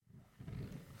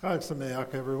Chag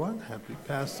Sameach, everyone. Happy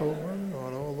Passover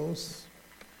on all those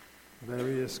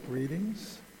various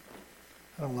greetings.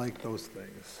 I don't like those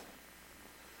things.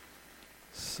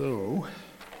 So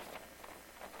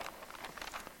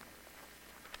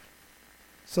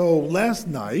last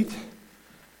night,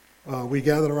 we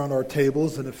gathered around our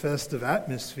tables in a festive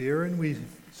atmosphere and we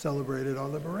celebrated our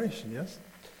liberation, yes?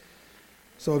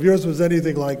 So if yours was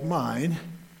anything like mine,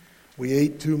 we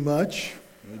ate too much,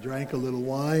 we drank a little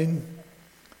wine,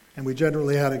 and we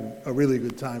generally had a really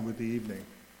good time with the evening.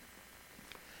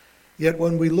 Yet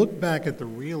when we look back at the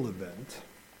real event,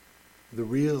 the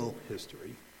real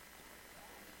history,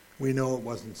 we know it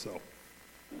wasn't so.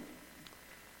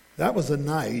 That was a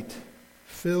night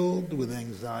filled with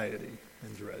anxiety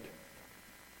and dread.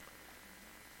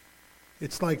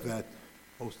 It's like that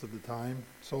most of the time.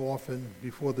 So often,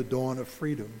 before the dawn of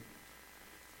freedom,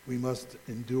 we must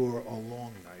endure a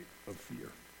long night of fear.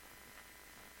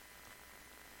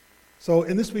 So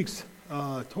in this week's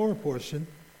Torah portion,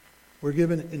 we're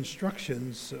given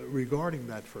instructions regarding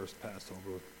that first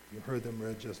Passover. You heard them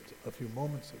read just a few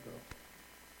moments ago.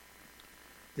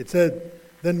 It said,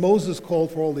 "Then Moses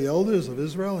called for all the elders of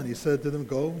Israel, and he said to them,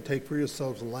 'Go, take for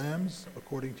yourselves lambs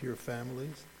according to your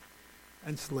families,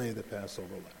 and slay the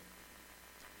Passover lamb.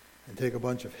 And take a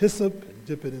bunch of hyssop and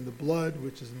dip it in the blood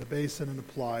which is in the basin, and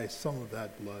apply some of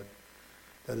that blood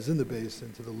that is in the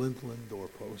basin to the lintel and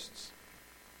doorposts.'"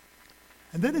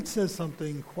 And then it says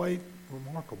something quite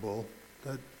remarkable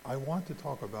that I want to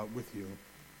talk about with you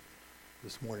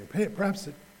this morning. Perhaps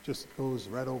it just goes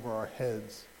right over our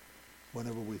heads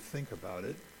whenever we think about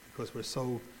it, because we're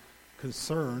so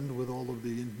concerned with all of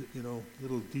the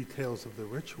little details of the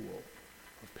ritual,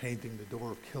 of painting the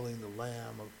door, of killing the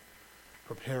lamb, of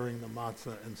preparing the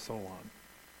matzah, and so on.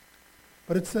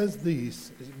 But it says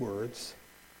these words,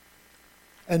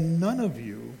 "And none of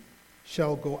you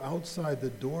shall go outside the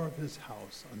door of his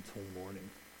house until morning."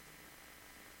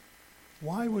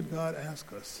 Why would God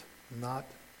ask us not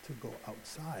to go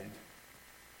outside?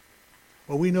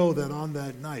 Well, we know that on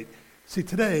that night, see,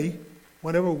 today,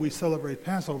 whenever we celebrate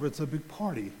Passover, it's a big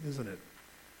party, isn't it?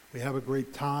 We have a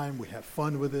great time, we have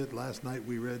fun with it. Last night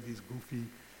we read these goofy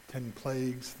 10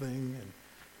 plagues thing and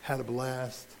had a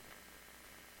blast.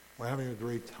 We're having a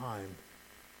great time.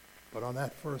 But on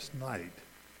that first night,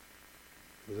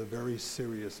 it was a very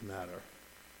serious matter.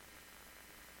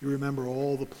 You remember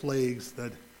all the plagues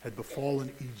that had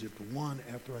befallen Egypt, one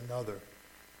after another.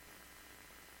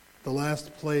 The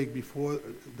last plague before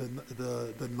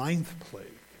the ninth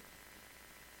plague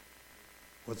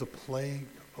was a plague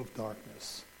of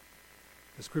darkness.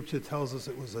 The scripture tells us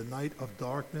it was a night of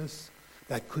darkness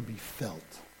that could be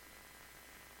felt,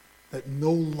 that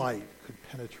no light could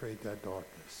penetrate that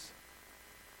darkness.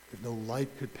 If no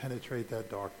light could penetrate that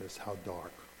darkness, how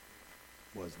dark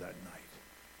was that night?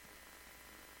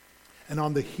 And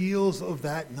on the heels of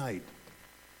that night,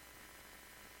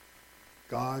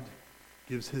 God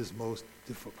gives his most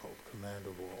difficult command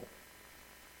of all.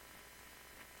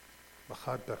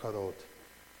 Machat becharot,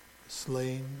 the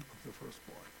slaying of the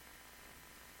firstborn.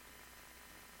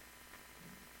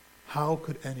 How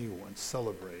could anyone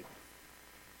celebrate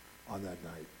on that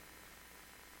night?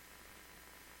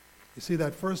 You see,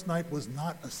 that first night was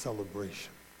not a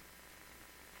celebration.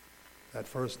 That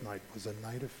first night was a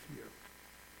night of fear.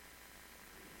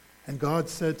 And God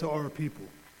said to our people,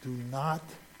 "Do not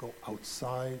go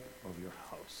outside of your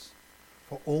house,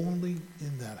 for only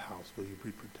in that house will you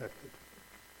be protected.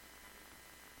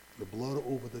 The blood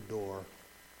over the door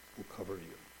will cover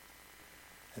you,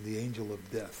 and the angel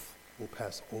of death will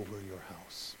pass over your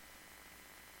house."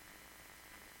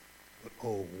 But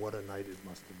oh, what a night it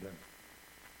must have been.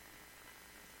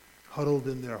 Huddled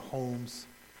in their homes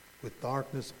with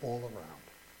darkness all around,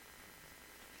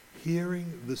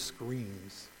 hearing the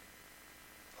screams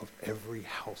of every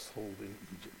household in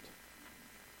Egypt.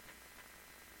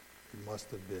 It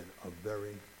must have been a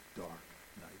very dark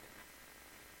night.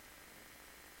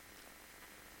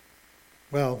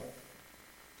 Well,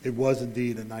 it was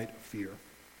indeed a night of fear.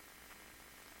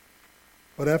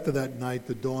 But after that night,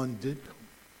 the dawn did come,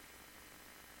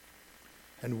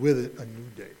 and with it, a new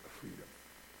day of freedom.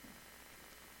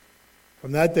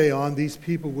 From that day on, these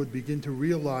people would begin to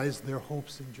realize their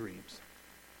hopes and dreams,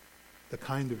 the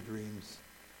kind of dreams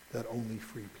that only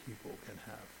free people can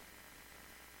have.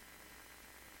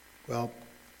 Well,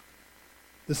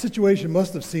 the situation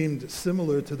must have seemed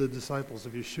similar to the disciples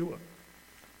of Yeshua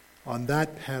on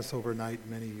that Passover night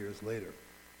many years later.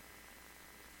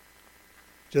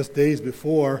 Just days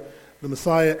before the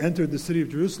Messiah entered the city of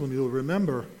Jerusalem, you'll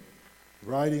remember,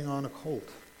 riding on a colt.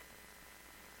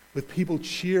 with people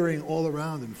cheering all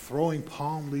around him, throwing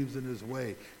palm leaves in his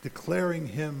way, declaring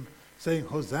him, saying,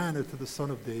 Hosanna to the Son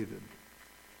of David.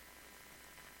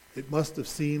 It must have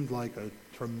seemed like a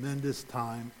tremendous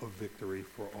time of victory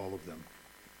for all of them.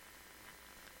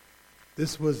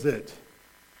 This was it.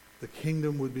 The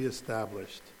kingdom would be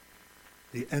established.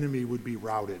 The enemy would be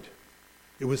routed.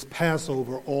 It was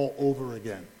Passover all over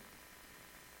again.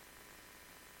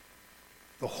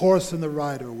 The horse and the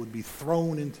rider would be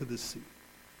thrown into the sea.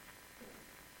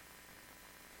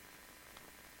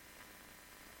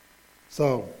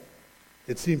 So,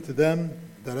 it seemed to them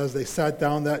that as they sat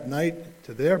down that night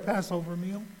to their Passover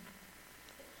meal,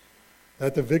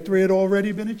 that the victory had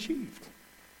already been achieved.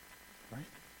 Right?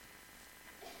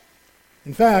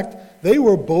 In fact, they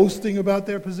were boasting about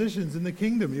their positions in the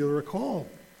kingdom, you'll recall.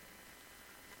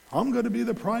 I'm going to be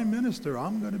the prime minister.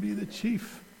 I'm going to be the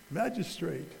chief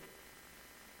magistrate.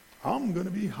 I'm going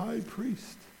to be high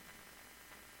priest.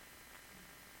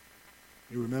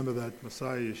 You remember that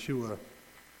Messiah Yeshua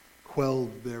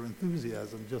quelled their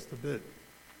enthusiasm just a bit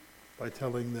by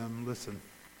telling them, listen,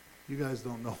 you guys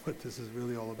don't know what this is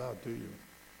really all about, do you?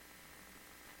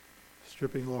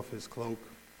 Stripping off his cloak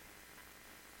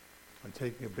and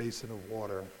taking a basin of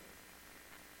water,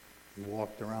 he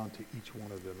walked around to each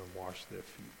one of them and washed their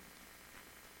feet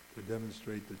to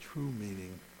demonstrate the true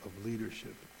meaning of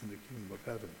leadership in the kingdom of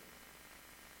heaven.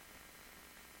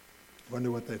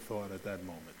 Wonder what they thought at that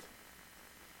moment.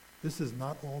 This is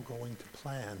not all going to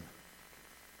plan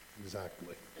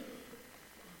exactly.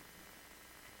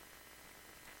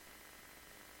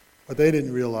 What they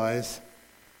didn't realize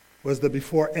was that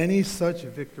before any such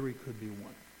victory could be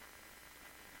won,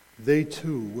 they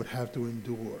too would have to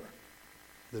endure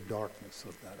the darkness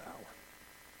of that hour.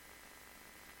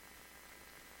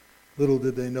 Little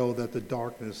did they know that the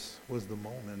darkness was the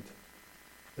moment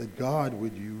that God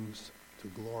would use to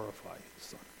glorify his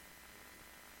Son.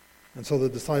 And so the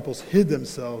disciples hid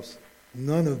themselves.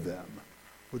 None of them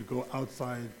would go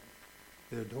outside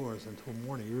their doors until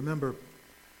morning. You remember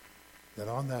that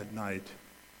on that night,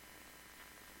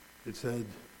 it said,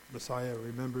 Messiah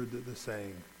remembered the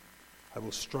saying, I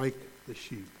will strike the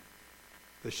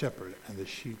shepherd, and the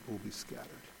sheep will be scattered.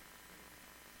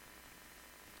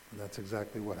 And that's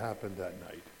exactly what happened that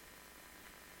night.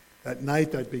 That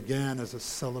night that began as a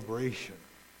celebration,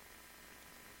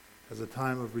 as a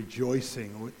time of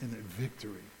rejoicing in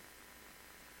victory,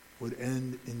 would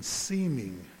end in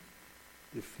seeming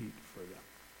defeat for them.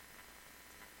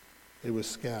 They were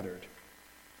scattered.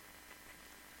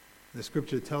 The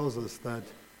scripture tells us that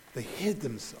they hid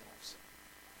themselves.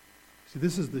 See,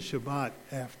 this is the Shabbat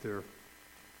after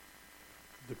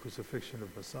the crucifixion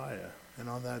of Messiah. And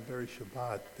on that very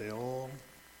Shabbat, they all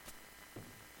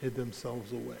hid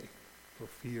themselves away for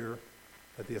fear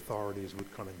that the authorities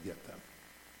would come and get them.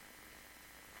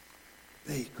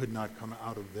 They could not come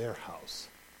out of their house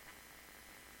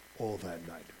all that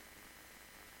night.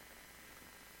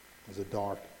 It was a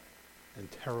dark and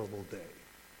terrible day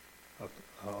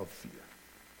of fear.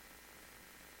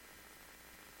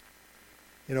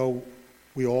 You know,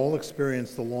 we all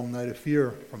experience the long night of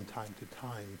fear from time to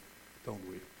time, don't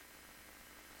we?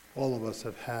 All of us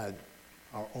have had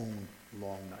our own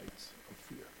long nights of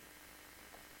fear.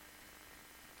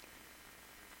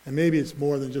 And maybe it's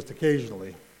more than just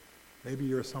occasionally. Maybe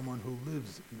you're someone who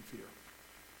lives in fear.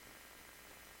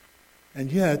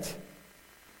 And yet,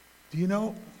 do you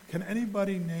know, can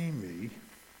anybody name me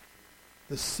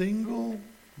the single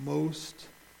most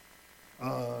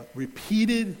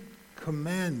repeated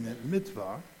commandment,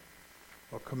 mitzvah,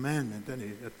 or commandment,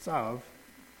 any tzav,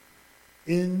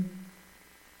 in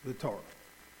the Torah?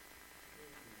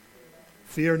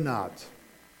 Fear not.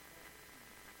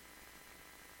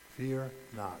 Fear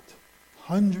not.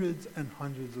 Hundreds and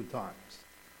hundreds of times,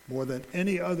 more than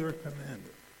any other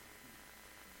commandment,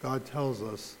 God tells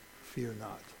us, fear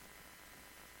not.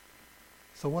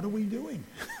 So what are we doing?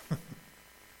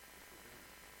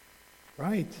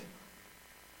 Right.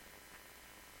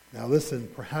 Now listen,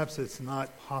 perhaps it's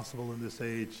not possible in this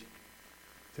age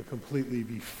to completely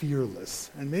be fearless.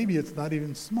 And maybe it's not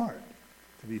even smart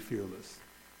to be fearless.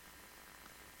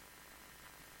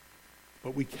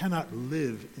 But we cannot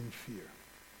live in fear.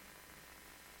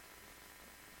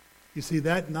 You see,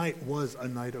 that night was a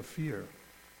night of fear.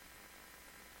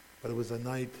 But it was a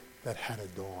night that had a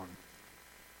dawn.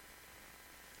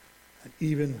 And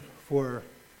even for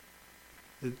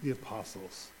the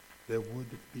apostles, there would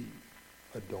be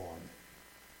a dawn.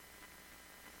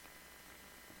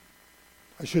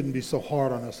 I shouldn't be so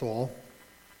hard on us all.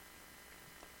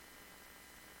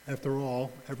 After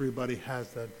all, everybody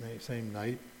has that same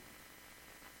night.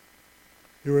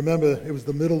 You remember, it was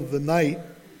the middle of the night,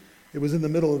 it was in the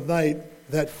middle of the night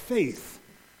that faith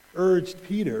urged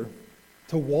Peter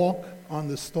to walk on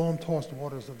the storm-tossed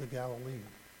waters of the Galilee.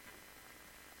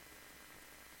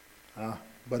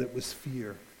 But it was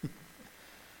fear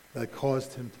that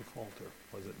caused him to falter,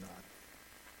 was it not?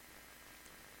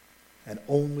 And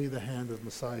only the hand of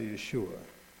Messiah Yeshua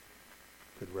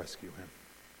could rescue him.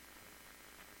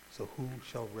 So who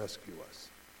shall rescue us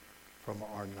from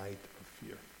our night of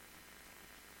fear?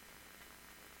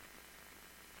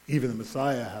 Even the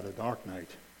Messiah had a dark night.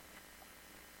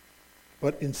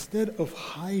 But instead of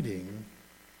hiding,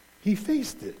 he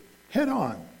faced it head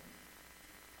on.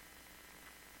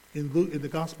 In the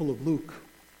Gospel of Luke,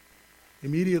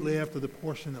 immediately after the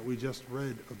portion that we just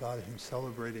read about him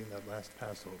celebrating that last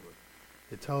Passover,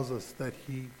 it tells us that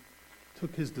he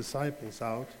took his disciples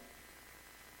out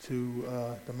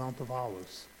to the Mount of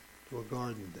Olives, to a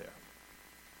garden there.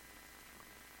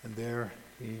 And there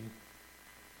he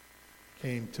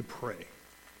came to pray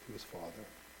to his Father.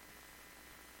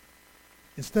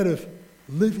 Instead of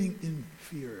living in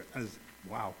fear as,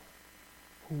 wow,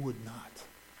 who would not?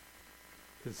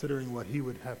 Considering what he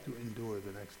would have to endure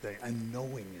the next day and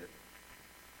knowing it,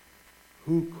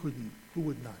 who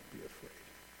would not be afraid?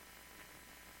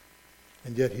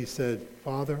 And yet he said,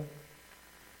 Father,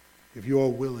 if you are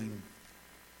willing,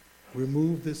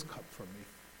 remove this cup from me.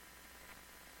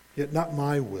 Yet not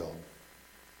my will,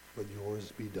 but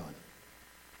yours be done.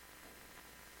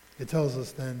 It tells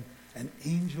us then, an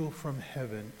angel from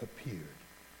heaven appeared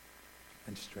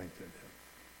and strengthened him.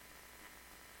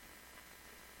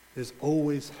 There's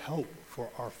always help for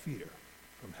our fear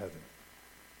from heaven.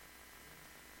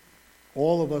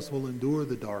 All of us will endure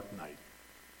the dark night.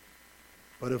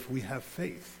 But if we have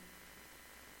faith,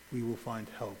 we will find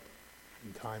help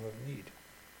in time of need.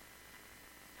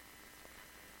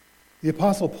 The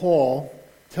Apostle Paul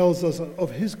tells us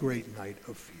of his great night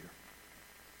of fear.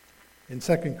 In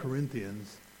 2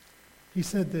 Corinthians, he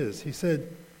said this. He said,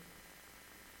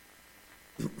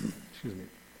 excuse me,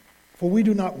 for we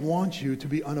do not want you to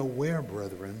be unaware,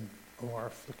 brethren, of our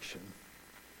affliction,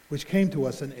 which came to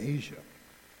us in Asia,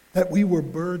 that we were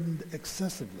burdened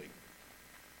excessively,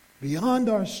 beyond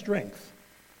our strength,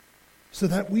 so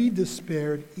that we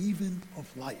despaired even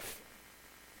of life.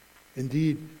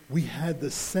 Indeed, we had the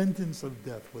sentence of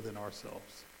death within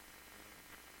ourselves.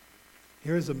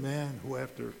 Here is a man who,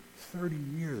 after 30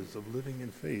 years of living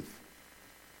in faith,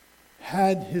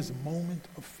 had his moment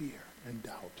of fear and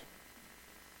doubt.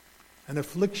 An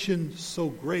affliction so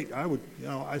great,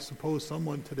 I suppose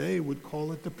someone today would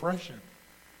call it depression.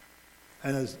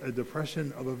 And as a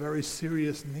depression of a very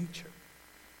serious nature.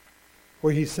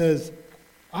 Where he says,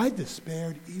 I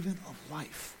despaired even of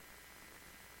life.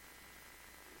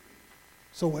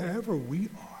 So wherever we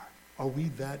are we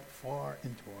that far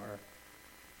into our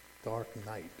dark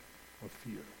night of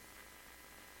fear?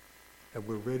 That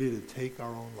we're ready to take our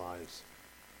own lives.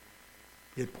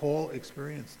 Yet Paul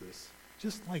experienced this,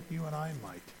 just like you and I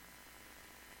might,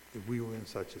 if we were in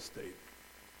such a state.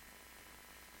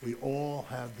 We all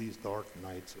have these dark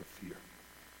nights of fear.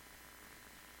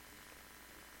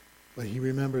 But he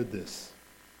remembered this.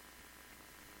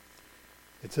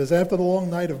 It says, after the long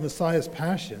night of Messiah's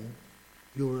passion,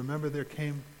 you'll remember there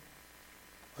came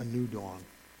a new dawn.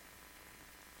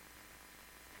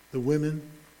 The women,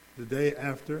 the day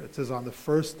after, it says on the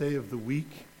first day of the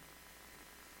week,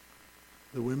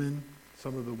 the women,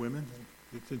 some of the women,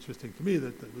 it's interesting to me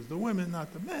that it was the women,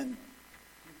 not the men.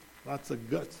 Lots of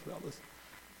guts, fellas.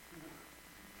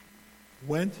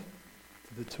 Went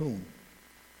to the tomb.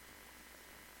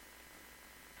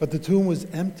 But the tomb was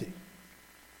empty.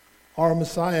 Our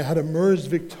Messiah had emerged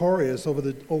victorious over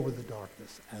the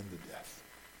darkness and the death.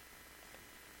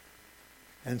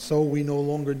 And so we no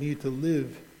longer need to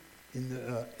live in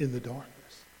the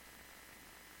darkness.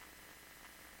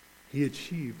 He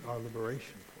achieved our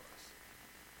liberation for us.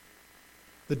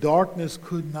 The darkness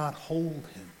could not hold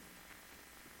him.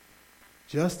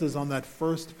 Just as on that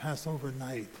first Passover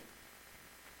night,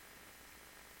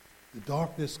 the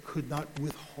darkness could not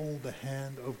withhold the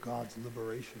hand of God's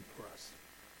liberation for us.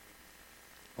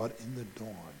 But in the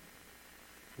dawn,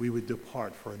 we would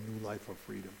depart for a new life of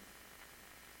freedom.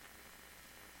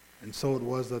 And so it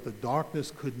was that the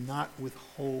darkness could not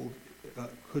hold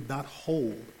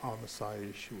our Messiah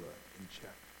Yeshua in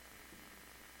check.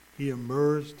 He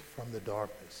emerged from the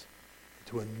darkness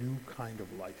into a new kind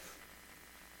of life.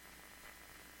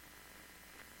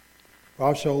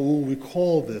 Rav Shaul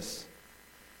recalled this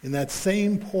in that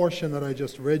same portion that I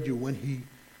just read you, when he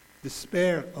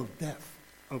despaired of death,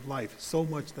 of life, so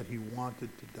much that he wanted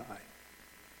to die.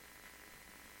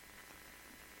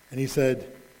 And he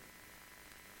said,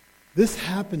 this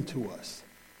happened to us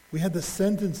We had the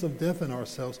sentence of death in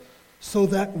ourselves so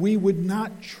that we would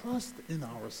not trust in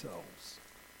ourselves,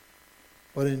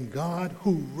 but in God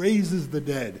who raises the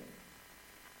dead,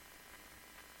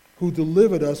 who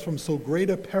delivered us from so great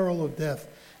a peril of death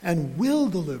and will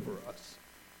deliver us.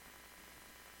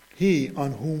 He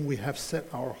on whom we have set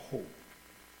our hope,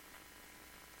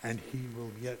 and he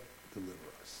will yet deliver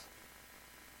us.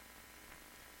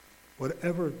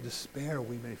 Whatever despair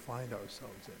we may find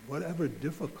ourselves in, whatever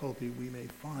difficulty we may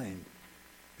find,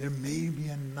 there may be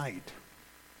a night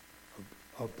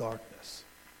of darkness,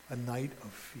 a night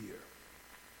of fear.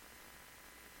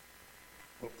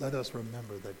 But let us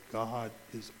remember that God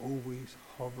is always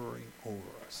hovering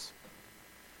over us,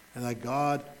 and that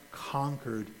God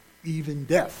conquered even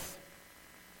death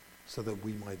so that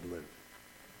we might live.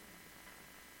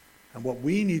 And what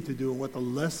we need to do, and what the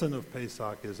lesson of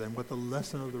Pesach is, and what the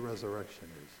lesson of the resurrection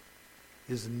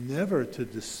is never to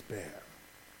despair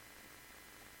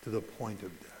to the point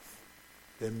of death.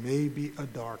 There may be a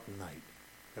dark night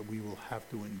that we will have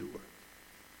to endure,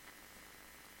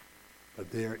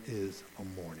 but there is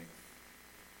a morning.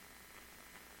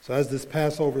 So as this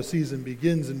Passover season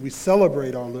begins and we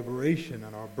celebrate our liberation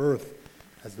and our birth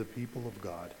as the people of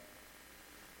God,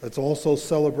 let's also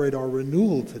celebrate our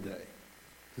renewal today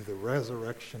through the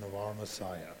resurrection of our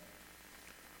Messiah,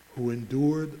 who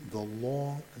endured the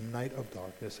long night of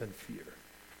darkness and fear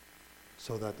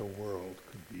so that the world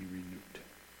could be renewed.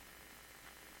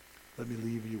 Let me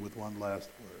leave you with one last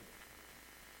word.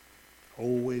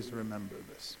 Always remember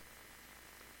this.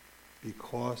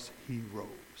 Because he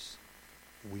rose,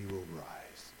 we will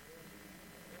rise.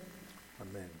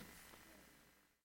 Amen.